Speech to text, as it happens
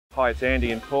Hi, it's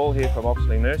Andy and Paul here from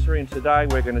Oxley Nursery, and today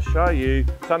we're going to show you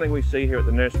something we see here at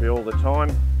the nursery all the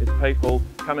time. It's people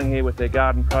coming here with their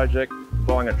garden project,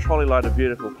 buying a trolley load of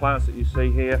beautiful plants that you see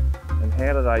here, and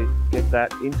how do they get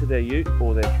that into their ute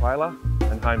or their trailer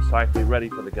and home safely ready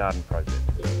for the garden project.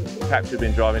 Perhaps you've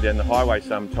been driving down the highway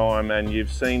sometime and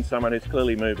you've seen someone who's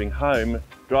clearly moving home,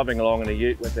 driving along in a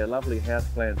ute with their lovely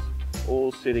houseplants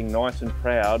all sitting nice and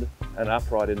proud and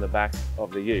upright in the back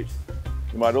of the ute.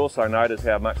 You might also notice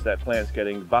how much that plant's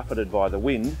getting buffeted by the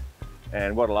wind,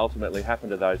 and what will ultimately happen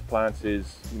to those plants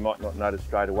is you might not notice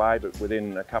straight away, but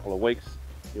within a couple of weeks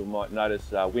you might notice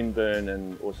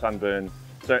windburn or sunburn,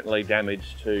 certainly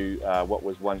damage to what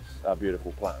was once a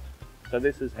beautiful plant. So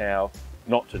this is how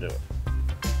not to do it.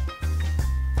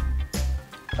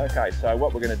 Okay, so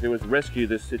what we're going to do is rescue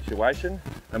this situation,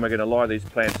 and we're going to lie these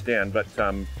plants down, but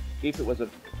if it was the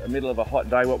middle of a hot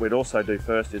day, what we'd also do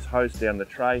first is hose down the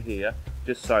tray here,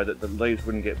 just so that the leaves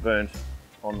wouldn't get burnt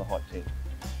on the hot tin.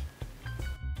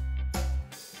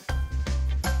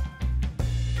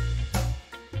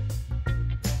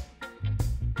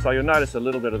 So you'll notice a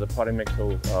little bit of the potting mix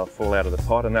will fall out of the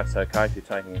pot, and that's okay if you're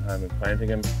taking them home and planting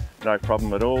them, no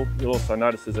problem at all. You'll also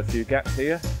notice there's a few gaps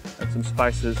here and some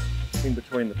spaces in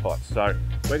between the pots. So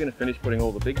we're going to finish putting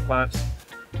all the big plants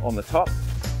on the top,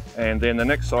 and then the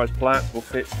next size plants will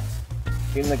fit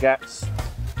in the gaps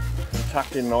and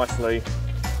tucked in nicely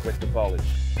with the foliage.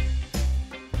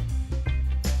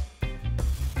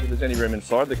 If there's any room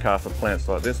inside the car for plants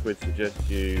like this, we'd suggest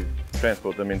you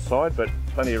transport them inside, but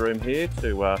plenty of room here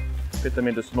to fit them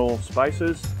into small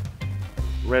spaces,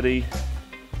 ready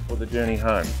for the journey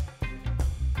home.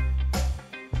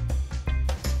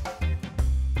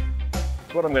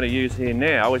 What I'm going to use here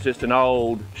now is just an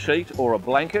old sheet or a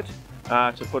blanket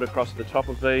to put across the top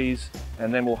of these,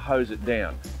 and then we'll hose it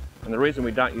down. And the reason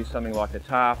we don't use something like a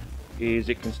tarp is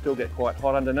it can still get quite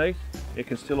hot underneath. It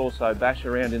can still also bash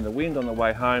around in the wind on the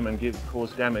way home and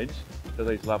cause damage to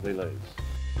these lovely leaves.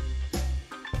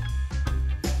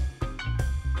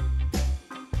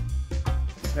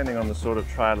 Depending on the sort of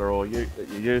trailer or ute that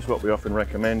you use, what we often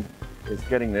recommend is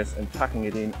getting this and tucking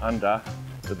it in under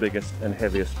the biggest and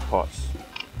heaviest pots.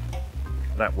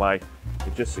 That way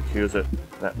it just secures it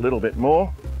that little bit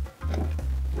more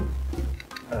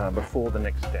before the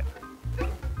next step.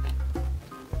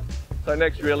 So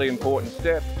next really important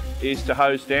step is to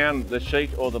hose down the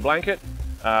sheet or the blanket,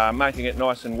 making it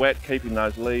nice and wet, keeping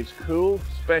those leaves cool,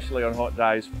 especially on hot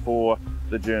days for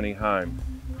the journey home.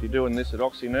 If you're doing this at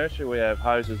Oxley Nursery, we have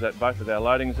hoses at both of our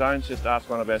loading zones. Just ask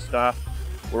one of our staff.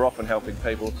 We're often helping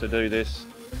people to do this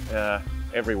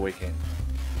every weekend.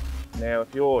 Now,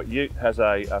 if your ute has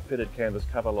a fitted canvas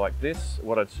cover like this,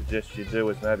 what I'd suggest you do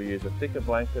is maybe use a thicker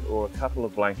blanket or a couple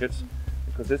of blankets,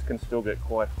 because this can still get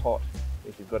quite hot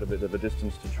if you've got a bit of a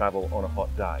distance to travel on a hot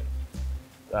day.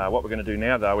 What we're going to do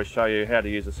now though is show you how to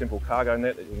use a simple cargo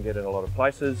net that you can get in a lot of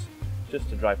places, just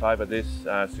to drape over this,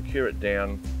 secure it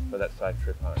down for that safe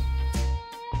trip home.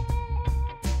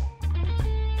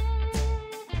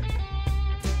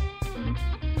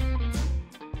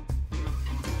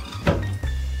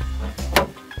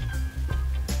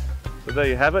 So there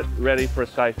you have it, ready for a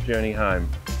safe journey home.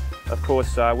 Of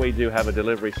course, we do have a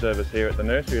delivery service here at the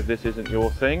nursery if this isn't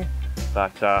your thing,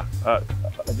 but a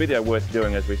video worth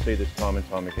doing, as we see this time and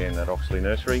time again at Oxley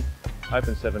Nursery.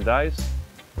 Open 7 days,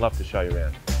 love to show you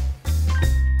around.